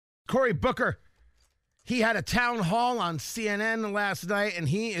Cory Booker, he had a town hall on CNN last night, and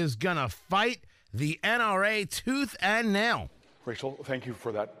he is going to fight the NRA tooth and nail. Rachel, thank you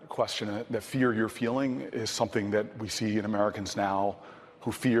for that question. The fear you're feeling is something that we see in Americans now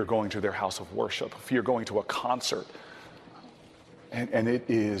who fear going to their house of worship, fear going to a concert. And it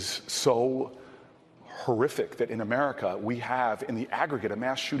is so horrific that in America we have, in the aggregate, a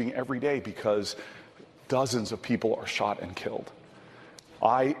mass shooting every day because dozens of people are shot and killed.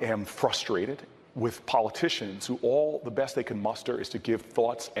 I am frustrated with politicians who all the best they can muster is to give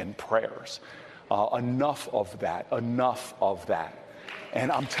thoughts and prayers. Enough of that, enough of that.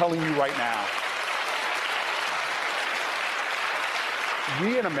 And I'm telling you right now,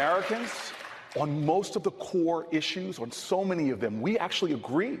 we as Americans, on most of the core issues, on so many of them, we actually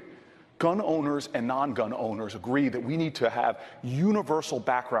agree. Gun owners and non-gun owners agree that we need to have universal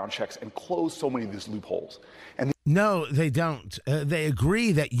background checks and close so many of these loopholes. And no, they don't. They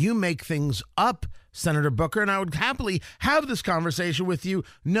agree that you make things up, Senator Booker, and I would happily have this conversation with you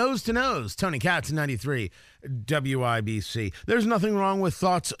nose to nose. Tony Katz, 93 WIBC. There's nothing wrong with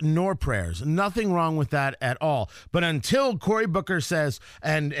thoughts nor prayers. Nothing wrong with that at all. But until Cory Booker says,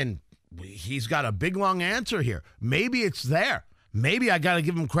 and he's got a big, long answer here. Maybe it's there. Maybe I got to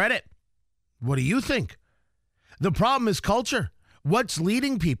give him credit. What do you think? The problem is culture. What's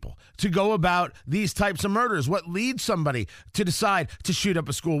leading people to go about these types of murders? What leads somebody to decide to shoot up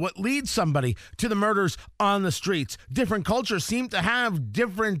a school? What leads somebody to the murders on the streets? Different cultures seem to have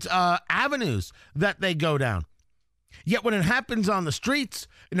different avenues that they go down. Yet when it happens on the streets,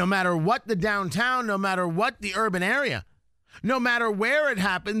 no matter what the downtown, no matter what the urban area, no matter where it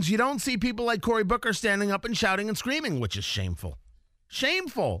happens, you don't see people like Cory Booker standing up and shouting and screaming, which is shameful.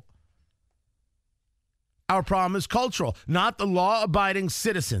 Shameful. Our problem is cultural, not the law-abiding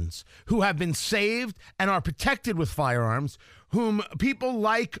citizens who have been saved and are protected with firearms, whom people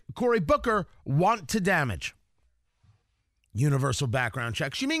like Cory Booker want to damage. Universal background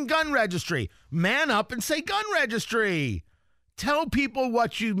checks. You mean gun registry? Man up and say gun registry. Tell people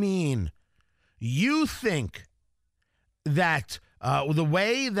what you mean. You think that the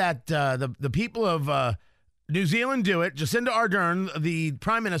way that the people of New Zealand do it, Jacinda Ardern, the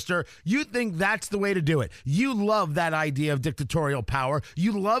prime minister, you think that's the way to do it. You love that idea of dictatorial power.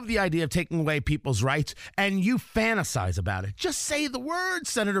 You love the idea of taking away people's rights, and you fantasize about it. Just say the words,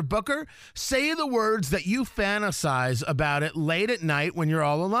 Senator Booker. Say the words that you fantasize about it late at night when you're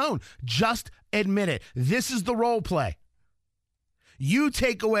all alone. Just admit it. This is the role play. You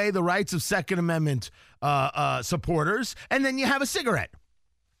take away the rights of Second Amendment supporters, and then you have a cigarette.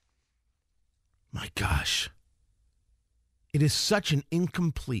 My gosh. It is such an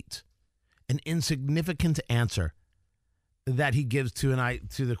incomplete and insignificant answer that he gives to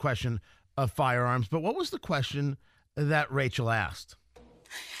the question of firearms. But what was the question that Rachel asked?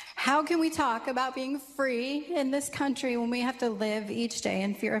 How can we talk about being free in this country when we have to live each day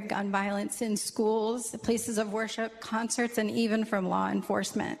in fear of gun violence in schools, places of worship, concerts, and even from law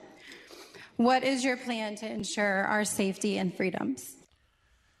enforcement? What is your plan to ensure our safety and freedoms?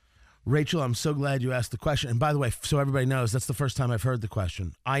 Rachel, I'm so glad you asked the question. And by the way, so everybody knows, that's the first time I've heard the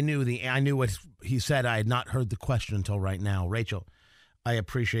question. I knew what he said. I had not heard the question until right now. Rachel, I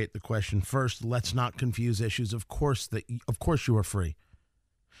appreciate the question. First, let's not confuse issues. Of course you are free.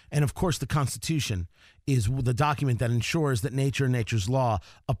 And of course, the Constitution is the document that ensures that nature and nature's law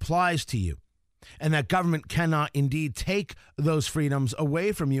applies to you, and that government cannot indeed take those freedoms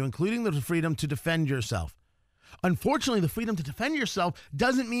away from you, including the freedom to defend yourself. Unfortunately, the freedom to defend yourself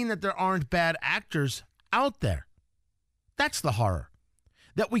doesn't mean that there aren't bad actors out there. That's the horror.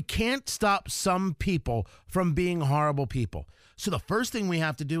 That we can't stop some people from being horrible people. So the first thing we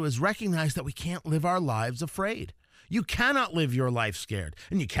have to do is recognize that we can't live our lives afraid. You cannot live your life scared,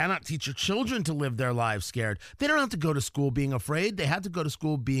 and you cannot teach your children to live their lives scared. They don't have to go to school being afraid. They have to go to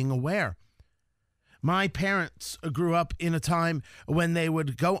school being aware. My parents grew up in a time when they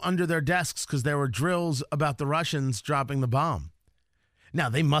would go under their desks because there were drills about the Russians dropping the bomb. Now,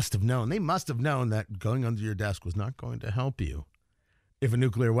 they must have known that going under your desk was not going to help you if a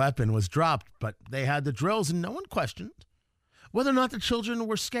nuclear weapon was dropped, but they had the drills and no one questioned whether or not the children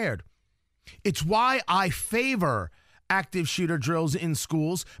were scared. It's why I favor active shooter drills in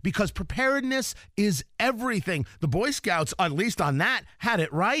schools, because preparedness is everything. The Boy Scouts, at least on that, had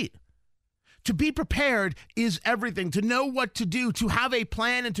it right. To be prepared is everything. To know what to do, to have a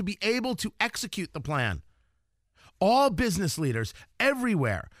plan, and to be able to execute the plan. All business leaders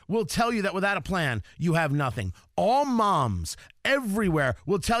everywhere will tell you that without a plan, you have nothing. All moms everywhere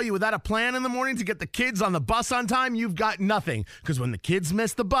will tell you without a plan in the morning to get the kids on the bus on time, you've got nothing. Because when the kids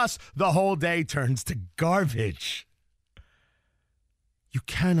miss the bus, the whole day turns to garbage. You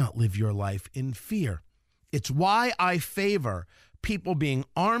cannot live your life in fear. It's why I favor people being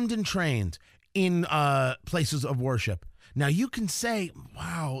armed and trained in places of worship. Now, you can say,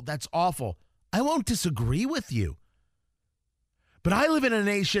 wow, that's awful. I won't disagree with you. But I live in a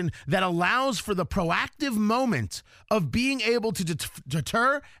nation that allows for the proactive moment of being able to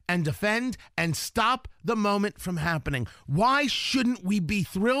deter and defend and stop the moment from happening. Why shouldn't we be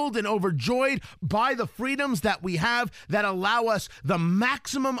thrilled and overjoyed by the freedoms that we have that allow us the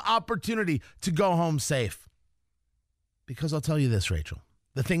maximum opportunity to go home safe? Because I'll tell you this, Rachel,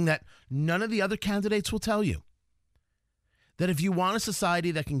 the thing that none of the other candidates will tell you, that if you want a society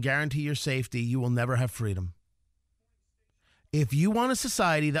that can guarantee your safety, you will never have freedom. If you want a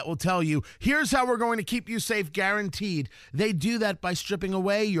society that will tell you, here's how we're going to keep you safe, guaranteed, they do that by stripping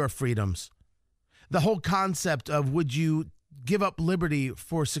away your freedoms. The whole concept of, would you give up liberty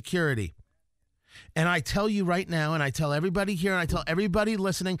for security? And I tell you right now, and I tell everybody here, and I tell everybody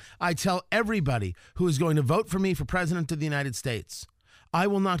listening, I tell everybody who is going to vote for me for president of the United States, I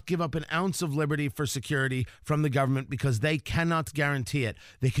will not give up an ounce of liberty for security from the government, because they cannot guarantee it.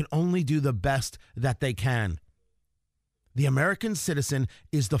 They can only do the best that they can. The American citizen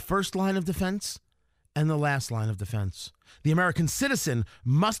is the first line of defense and the last line of defense. The American citizen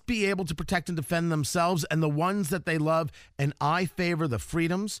must be able to protect and defend themselves and the ones that they love, and I favor the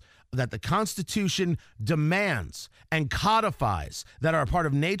freedoms that the Constitution demands and codifies, that are a part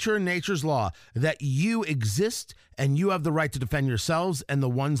of nature and nature's law, that you exist and you have the right to defend yourselves and the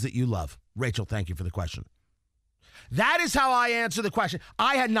ones that you love. Rachel, thank you for the question. That is how I answer the question.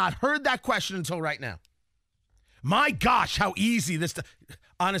 I had not heard that question until right now. My gosh, how easy this...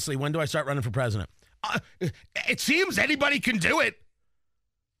 Honestly, when do I start running for president? It seems anybody can do it.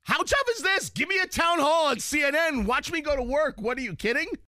 How tough is this? Give me a town hall on CNN. Watch me go to work. What, are you kidding?